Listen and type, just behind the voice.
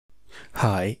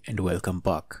Hi and welcome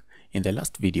back. In the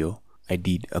last video, I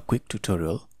did a quick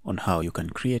tutorial on how you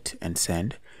can create and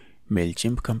send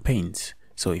Mailchimp campaigns.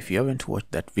 So if you haven't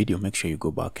watched that video, make sure you go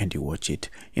back and you watch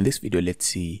it. In this video, let's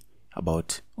see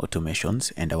about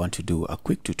automations, and I want to do a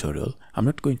quick tutorial. I'm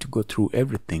not going to go through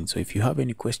everything, so if you have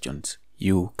any questions,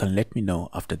 you can let me know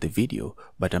after the video,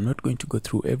 but I'm not going to go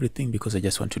through everything because I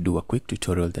just want to do a quick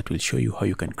tutorial that will show you how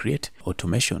you can create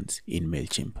automations in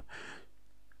Mailchimp.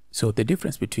 So the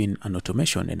difference between an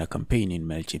automation and a campaign in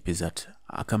Mailchimp is that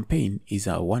a campaign is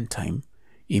a one-time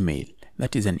email.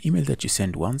 That is an email that you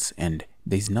send once and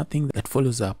there's nothing that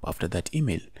follows up after that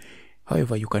email.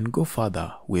 However, you can go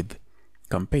further with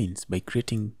campaigns by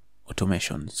creating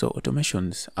automations. So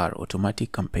automations are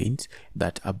automatic campaigns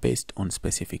that are based on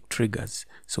specific triggers.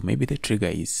 So maybe the trigger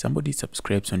is somebody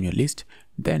subscribes on your list,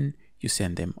 then you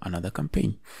send them another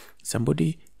campaign.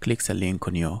 Somebody clicks a link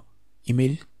on your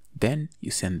email, then you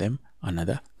send them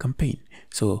another campaign.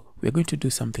 So we're going to do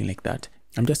something like that.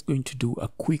 I'm just going to do a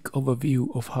quick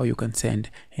overview of how you can send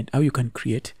and how you can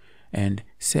create and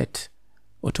set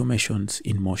automations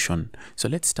in motion. So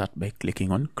let's start by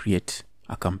clicking on create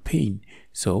a campaign.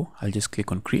 So I'll just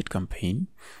click on create campaign,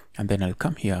 and then I'll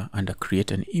come here under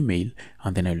create an email,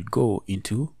 and then I'll go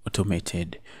into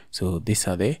automated. So these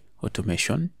are the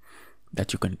automation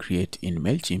that you can create in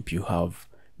Mailchimp. You have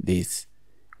this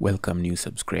welcome new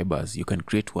subscribers. You can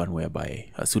create one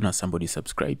whereby as soon as somebody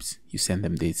subscribes, you send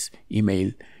them this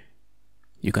email.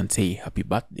 You can say happy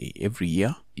birthday every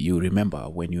year. You remember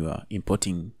when you are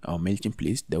importing our Mailchimp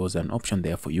list, there was an option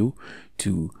there for you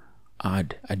to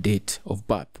add a date of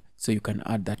birth. So you can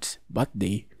add that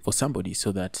birthday for somebody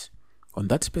so that on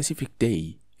that specific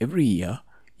day every year,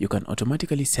 you can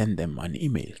automatically send them an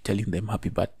email telling them happy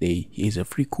birthday. Here's a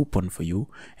free coupon for you.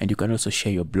 And you can also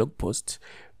share your blog posts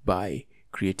by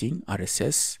creating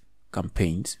RSS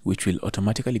campaigns, which will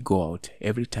automatically go out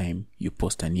every time you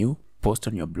post a new post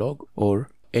on your blog, or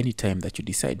anytime that you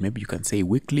decide. Maybe you can say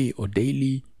weekly or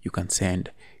daily, you can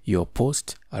send your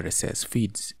post RSS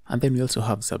feeds. And then we also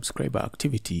have subscriber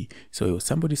activity. So if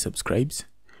somebody subscribes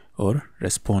or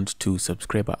respond to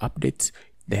subscriber updates,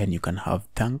 then you can have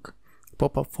thank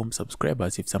pop-up from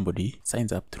subscribers if somebody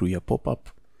signs up through your pop-up.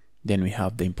 Then we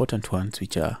have the important ones,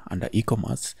 which are under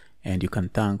e-commerce, and you can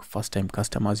thank first-time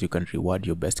customers, you can reward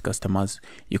your best customers,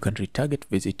 you can retarget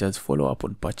visitors, follow up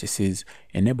on purchases,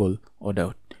 enable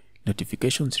order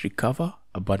notifications, recover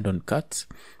abandoned carts.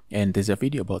 And there's a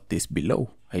video about this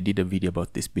below. I did a video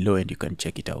about this below and you can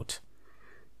check it out.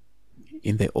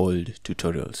 In the old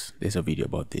tutorials, there's a video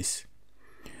about this.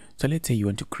 So let's say you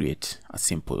want to create a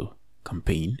simple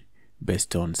campaign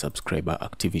based on subscriber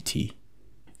activity.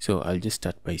 So I'll just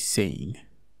start by saying,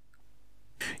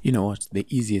 you know what, the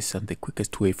easiest and the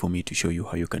quickest way for me to show you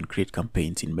how you can create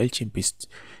campaigns in Mailchimp is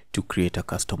to create a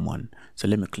custom one. So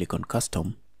let me click on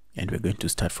custom, and we're going to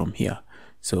start from here.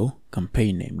 So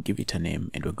campaign name, give it a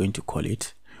name, and we're going to call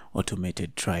it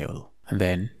automated trial. And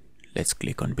then let's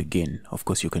click on begin. Of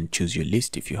course, you can choose your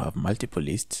list. If you have multiple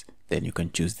lists, then you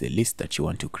can choose the list that you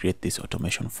want to create this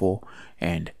automation for,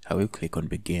 and I will click on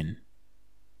begin.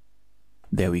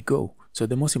 There we go. So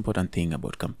the most important thing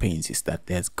about campaigns is that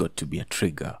there's got to be a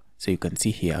trigger. So you can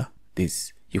see here,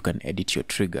 you can edit your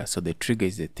trigger. So the trigger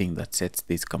is the thing that sets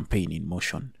this campaign in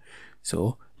motion.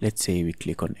 So let's say we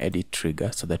click on edit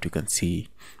trigger so that we can see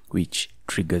which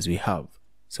triggers we have.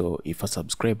 So if a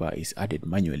subscriber is added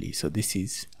manually, so this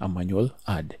is a manual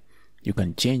add. You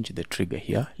can change the trigger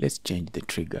here. Let's change the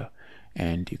trigger,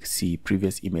 and you can see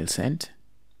previous email sent.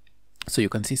 So you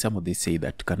can see some of these say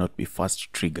that cannot be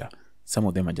fast trigger. Some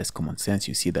of them are just common sense.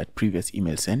 You see that previous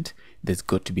email sent, there's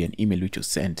got to be an email which was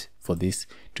sent for this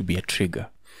to be a trigger.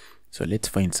 So let's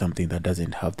find something that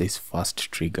doesn't have this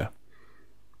fast trigger.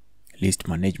 List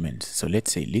management. So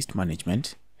let's say list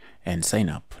management and sign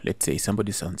up. Let's say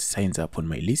somebody signs up on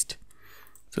my list.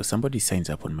 So somebody signs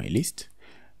up on my list.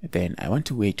 Then I want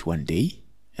to wait 1 day,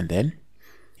 and then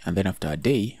after a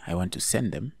day, I want to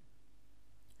send them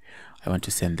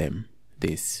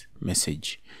this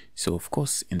message. So of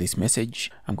course, in this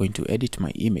message, I'm going to edit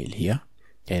my email here,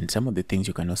 and some of the things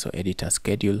you can also edit a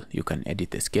schedule. You can edit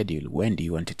the schedule. When do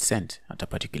you want it sent? At a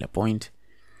particular point,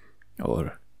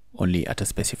 or only at a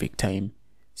specific time?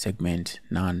 Segment,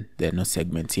 none. There are no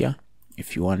segments here.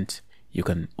 If you want, you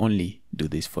can only do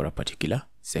this for a particular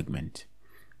segment.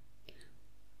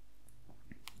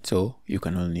 So you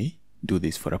can only do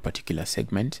this for a particular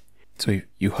segment. So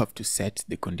you have to set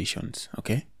the conditions,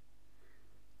 okay?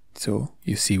 So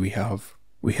you see we have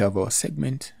our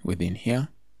segment within here,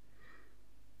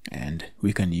 and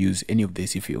we can use any of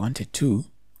this if you wanted to,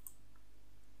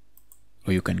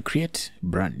 or you can create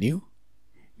brand new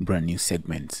brand new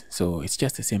segments. So it's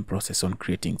just the same process on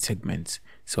creating segments.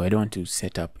 So I don't want to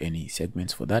set up any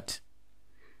segments for that.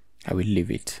 I will leave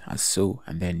it as so,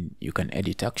 and then you can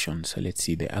edit actions. So let's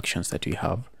see the actions that we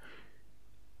have.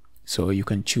 So you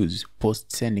can choose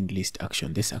post sending list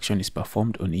action. This action is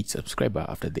performed on each subscriber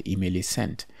after the email is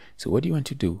sent. So what do you want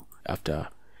to do after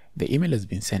the email has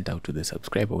been sent out to the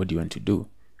subscriber? What do you want to do?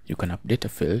 You can update a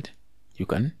field, you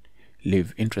can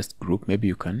leave interest group, maybe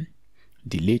you can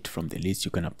delete from the list,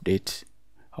 you can update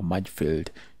a merge field.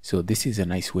 So this is a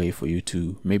nice way for you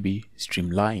to maybe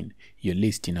streamline your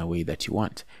list in a way that you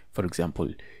want. For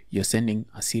example, you're sending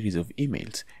a series of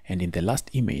emails, and in the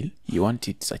last email you want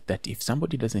it such that if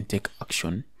somebody doesn't take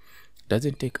action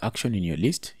in your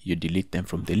list, you delete them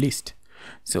from the list.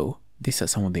 So these are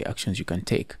some of the actions you can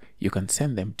take. You can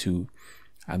send them to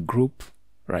a group,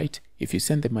 right? If you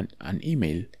send them an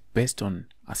email based on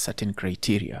a certain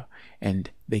criteria and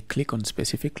they click on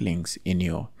specific links in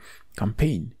your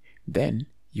campaign, then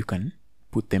you can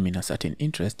put them in a certain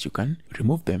interest. You can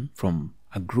remove them from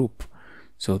a group.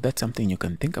 So that's something you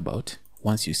can think about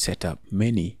once you set up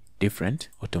many different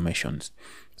automations.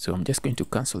 So I'm just going to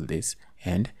cancel this,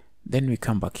 and then we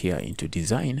come back here into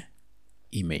design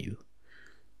email.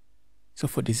 So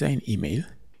for design email,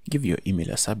 give your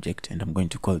email a subject, and I'm going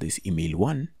to call this email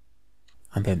 1.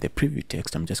 And then the preview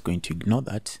text, I'm just going to ignore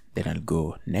that. Then I'll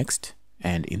go next.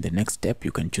 And in the next step,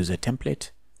 you can choose a template.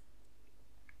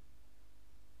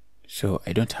 So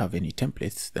I don't have any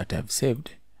templates that I've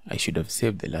saved. I should have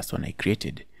saved the last one I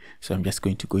created. So I'm just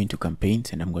going to go into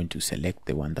campaigns, and I'm going to select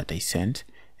the one that I sent.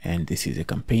 And this is a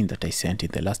campaign that I sent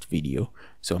in the last video.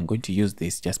 So I'm going to use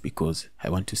this just because I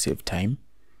want to save time.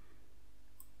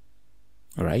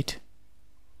 All right.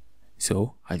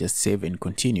 So I'll just save and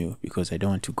continue because I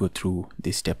don't want to go through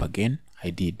this step again. I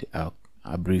did a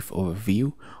brief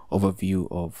overview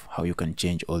of how you can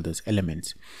change all those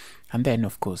elements. And then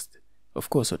of course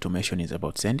automation is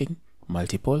about sending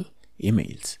multiple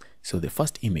emails. So the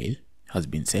first email has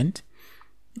been sent.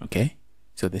 Okay.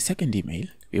 So the second email,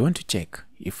 we want to check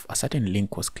if a certain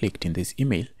link was clicked in this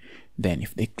email. Then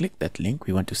if they click that link,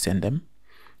 we want to send them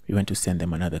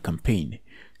another campaign.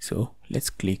 So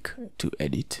let's click to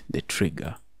edit the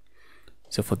trigger.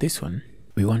 So for this one,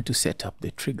 we want to set up the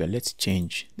trigger. Let's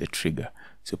change the trigger.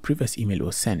 So previous email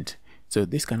was sent. So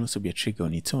this can also be a trigger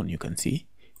on its own. You can see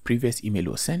previous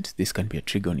email was sent. This can be a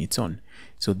trigger on its own.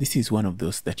 So this is one of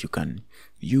those that you can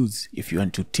use if you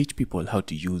want to teach people how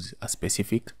to use a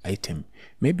specific item.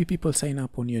 Maybe people sign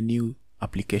up on your new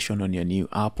application, on your new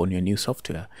app, on your new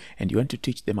software, and you want to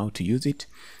teach them how to use it.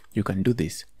 You can do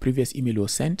this. Previous email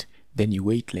was sent, then you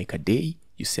wait like a day,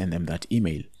 you send them that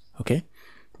email. Okay.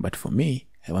 But for me,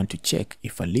 I want to check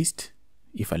if a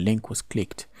link was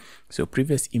clicked. So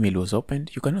previous email was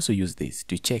opened. You can also use this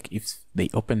to check if they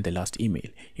opened the last email.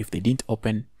 If they didn't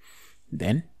open,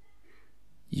 then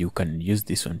you can use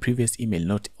this one, previous email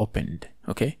not opened.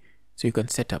 Okay. So you can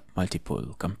set up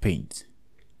multiple campaigns.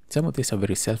 Some of these are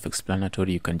very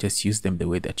self-explanatory. You can just use them the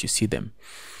way that you see them.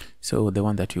 So the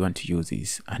one that we want to use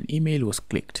is an email was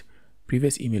clicked.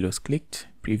 Previous email was clicked.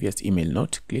 Previous email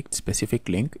not clicked. Specific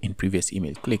link in previous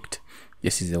email clicked.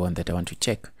 This is the one that I want to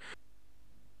check.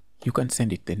 You can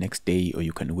send it the next day, or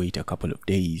you can wait a couple of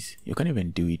days. You can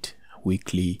even do it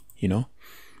weekly, you know.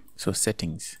 So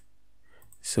settings.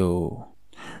 So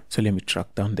let me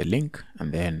track down the link,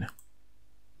 and then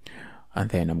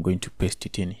I'm going to paste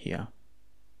it in here.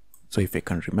 So if I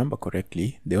can remember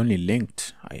correctly, the only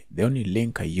link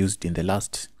I used in the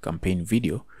last campaign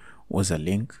video was a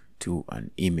link to an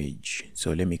image.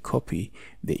 So let me copy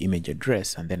the image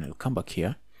address, and then I'll come back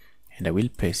here and I will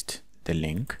paste the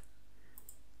link,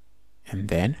 and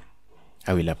then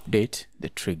I will update the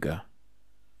trigger.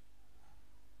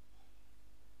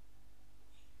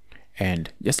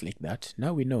 And just like that,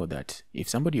 now we know that if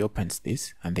somebody opens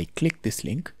this and they click this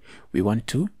link, we want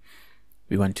to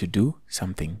do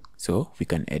something. So we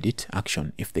can edit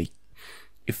action. If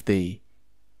they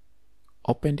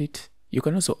opened it, you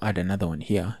can also add another one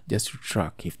here just to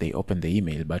track if they open the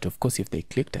email. But of course, if they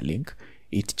clicked a link,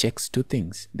 it checks two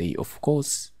things. They of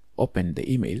course opened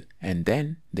the email, and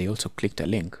then they also clicked a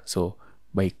link. So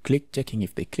by checking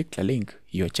if they clicked a link,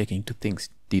 you're checking two things.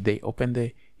 Did they open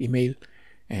the email?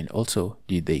 And also,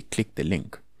 did they click the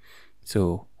link?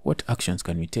 So what actions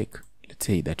can we take? Let's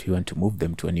say that we want to move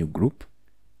them to a new group.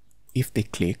 If they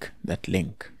click that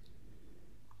link,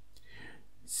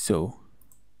 so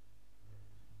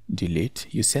delete,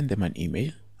 you send them an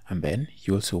email, and then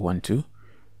you also want to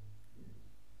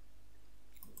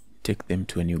take them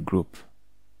to a new group.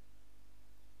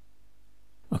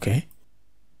 Okay.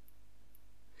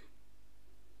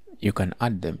 You can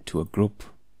add them to a group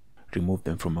remove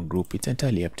them from a group. It's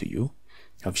entirely up to you.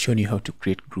 I've shown you how to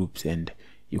create groups, and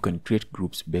you can create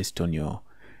groups based on your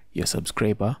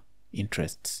subscriber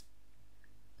interests.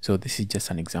 So this is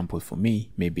just an example for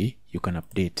me. Maybe you can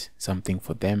update something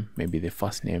for them, maybe the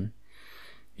first name.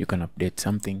 You can update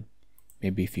something.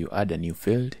 Maybe if you add a new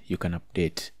field, you can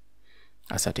update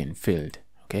a certain field.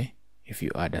 Okay, if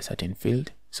you add a certain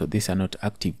field, so these are not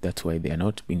active, that's why they are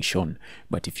not being shown.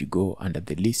 But if you go under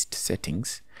the list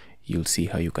settings, you'll see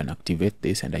how you can activate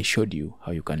this, and I showed you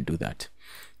how you can do that.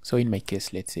 So in my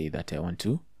case, let's say that I want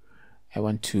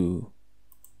to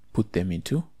put them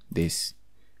into this.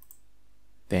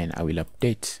 Then I will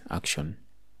update action.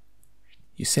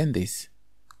 You send this,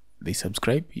 they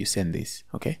subscribe, you send this.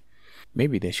 Okay,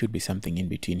 maybe there should be something in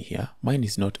between here. Mine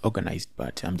is not organized,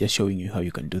 but I'm just showing you how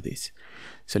you can do this.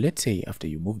 So let's say after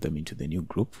you move them into the new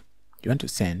group, you want to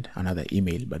send another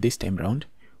email, but this time around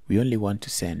we only want to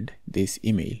send this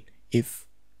email if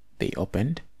they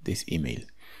opened this email.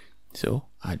 So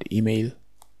add email,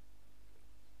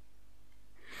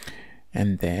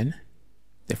 and then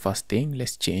the first thing,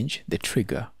 let's change the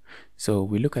trigger. So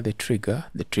we look at the trigger.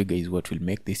 The trigger is what will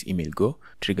make this email go.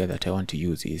 Trigger that I want to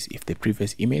use is if the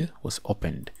previous email was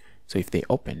opened. So if they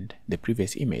opened the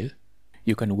previous email,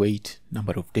 you can wait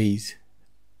number of days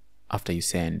after you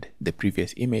send the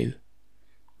previous email.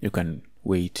 You can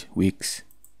wait weeks.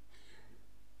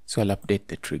 So I'll update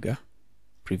the trigger.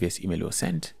 Previous email was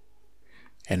sent.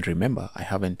 And remember, I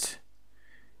haven't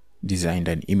designed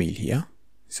an email here.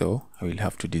 So I will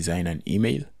have to design an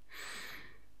email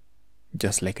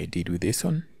just like I did with this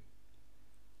one.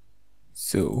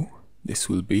 So this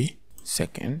will be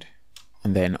second,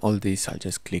 and then all this I'll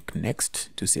just click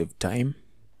next to save time.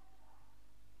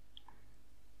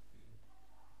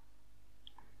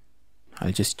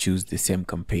 I'll just choose the same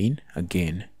campaign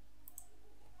again.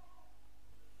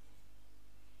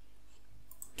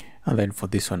 And then for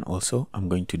this one also, I'm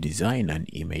going to design an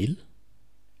email,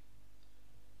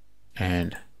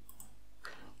 and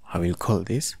I will call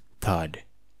this third.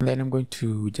 And then I'm going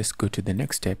to just go to the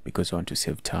next step because I want to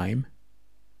save time.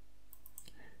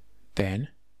 Then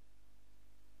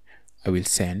I will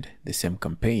send the same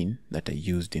campaign that I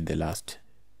used in the last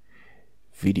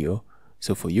video.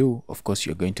 So for you, of course,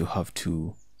 you're going to have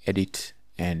to edit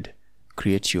and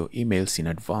create your emails in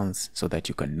advance so that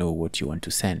you can know what you want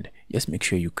to send. Just make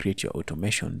sure you create your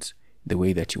automations the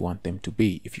way that you want them to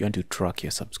be. If you want to track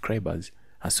your subscribers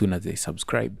as soon as they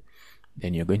subscribe,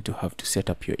 then you're going to have to set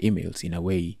up your emails in a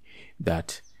way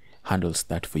that handles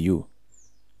that for you.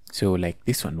 So like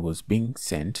this one was being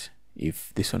sent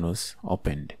if this one was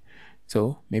opened.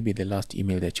 So maybe the last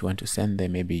email that you want to send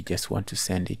them, maybe you just want to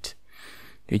send it.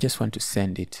 You just want to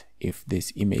send it if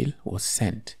this email was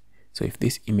sent. So if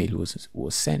this email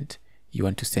was sent, you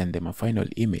want to send them a final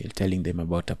email telling them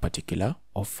about a particular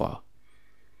offer.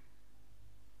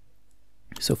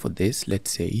 So for this,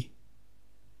 let's say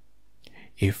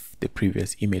if the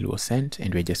previous email was sent,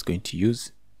 and we're just going to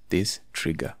use this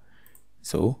trigger.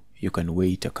 So you can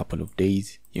wait a couple of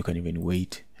days, you can even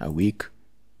wait a week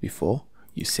before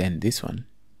you send this one,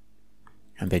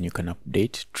 and then you can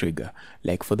update trigger.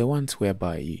 Like for the ones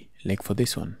whereby, like for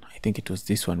this one, I think it was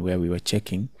this one where we were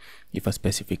checking if a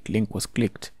specific link was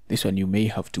clicked. This one you may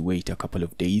have to wait a couple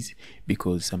of days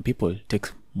because some people take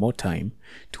more time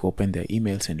to open their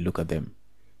emails and look at them.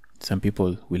 Some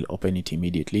people will open it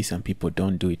immediately, some people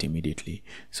don't do it immediately.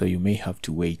 So you may have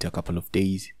to wait a couple of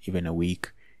days, even a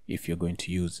week, if you're going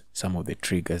to use some of the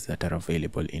triggers that are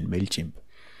available in Mailchimp.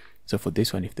 So for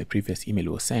this one, if the previous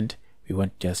email was sent, we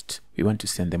want to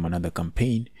send them another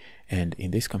campaign, and in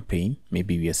this campaign,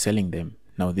 maybe we are selling them.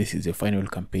 Now this is a final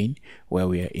campaign where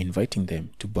we are inviting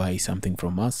them to buy something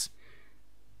from us.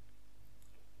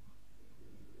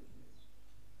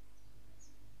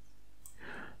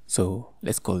 So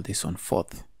let's call this one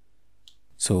fourth.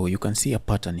 So you can see a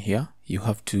pattern here. You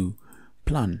have to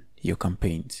plan your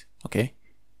campaigns. Okay,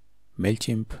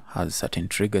 Mailchimp has certain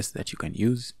triggers that you can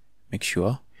use. Make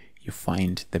sure you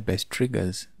find the best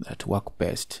triggers that work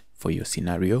best for your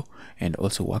scenario and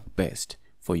also work best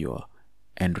for your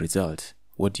end result.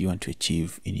 What do you want to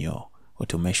achieve in your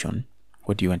automation?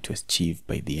 What do you want to achieve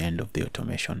by the end of the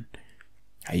automation?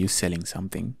 Are you selling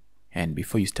something? And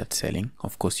before you start selling,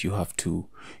 of course, you have to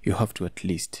at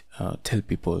least tell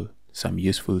people some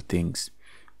useful things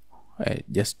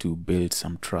just to build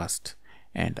some trust.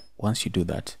 And once you do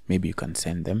that, maybe you can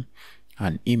send them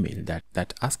an email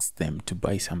that asks them to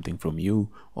buy something from you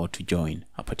or to join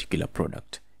a particular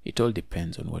product. It all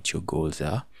depends on what your goals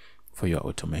are for your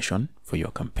automation, for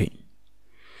your campaign.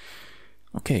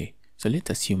 Okay, so let's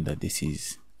assume that this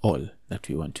is all that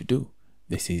we want to do.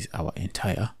 This is our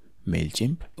entire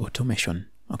Mailchimp automation.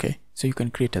 Okay, so you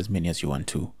can create as many as you want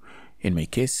to. In my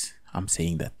case, I'm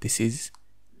saying that this is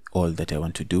all that I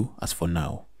want to do as for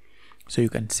now. So you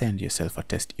can send yourself a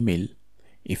test email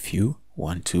if you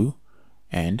want to,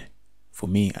 and for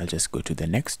me, I'll just go to the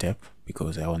next step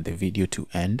because I want the video to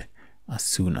end as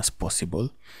soon as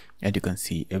possible. And you can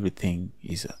see everything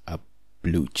is a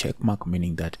blue check mark,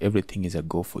 meaning that everything is a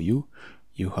go for you.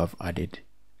 You have added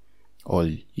all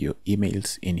your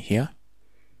emails in here,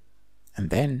 and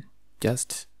then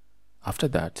just after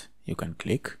that you can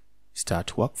click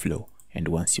start workflow, and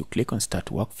once you click on start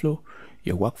workflow,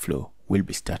 your workflow will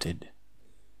be started.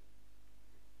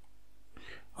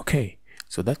 Okay,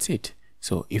 so that's it.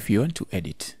 So if you want to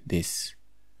edit this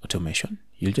automation,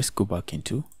 you'll just go back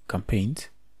into campaigns,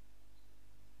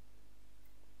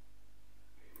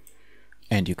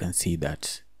 and you can see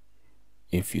that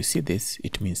if you see this,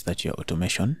 it means that your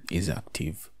automation is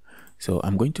active. So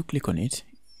I'm going to click on it.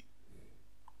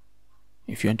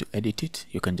 If you want to edit it,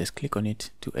 you can just click on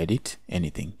it to edit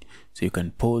anything. So you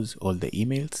can pause all the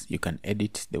emails, you can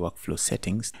edit the workflow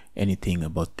settings, anything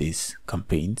about these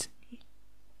campaigns,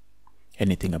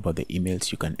 anything about the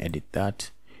emails, you can edit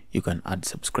that. You can add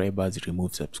subscribers,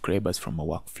 remove subscribers from a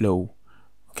workflow.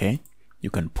 Okay, you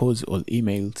can pause all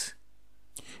emails,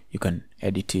 you can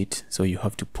edit it, so you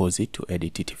have to pause it to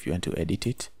edit it if you want to edit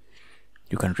it.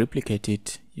 You can replicate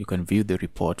it, you can view the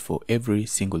report for every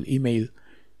single email.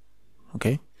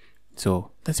 Okay,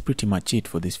 so that's pretty much it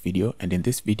for this video. And in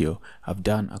this video, I've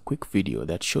done a quick video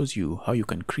that shows you how you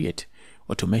can create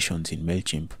automations in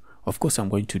Mailchimp. Of course, I'm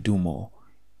going to do more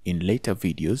in later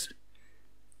videos.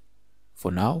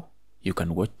 For now, you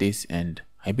can watch this, and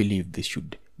I believe this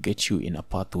should get you in a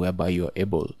path whereby you're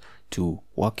able to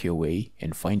work your way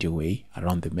and find your way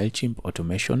around the Mailchimp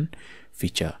automation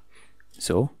feature.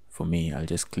 So for me, I'll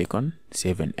just click on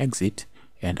save and exit,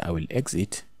 and I will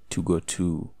exit to go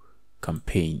to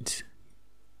campaigns.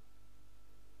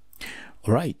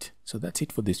 Alright, so that's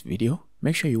it for this video.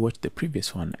 Make sure you watch the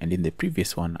previous one, and in the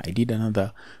previous one I did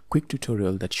another quick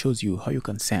tutorial that shows you how you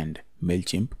can send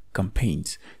Mailchimp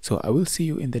campaigns. So I will see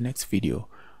you in the next video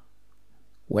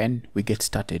when we get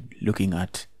started looking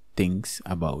at things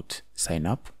about sign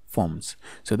up forms.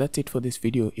 So that's it for this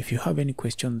video. If you have any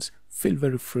questions, feel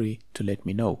very free to let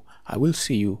me know. I will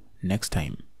see you next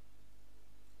time.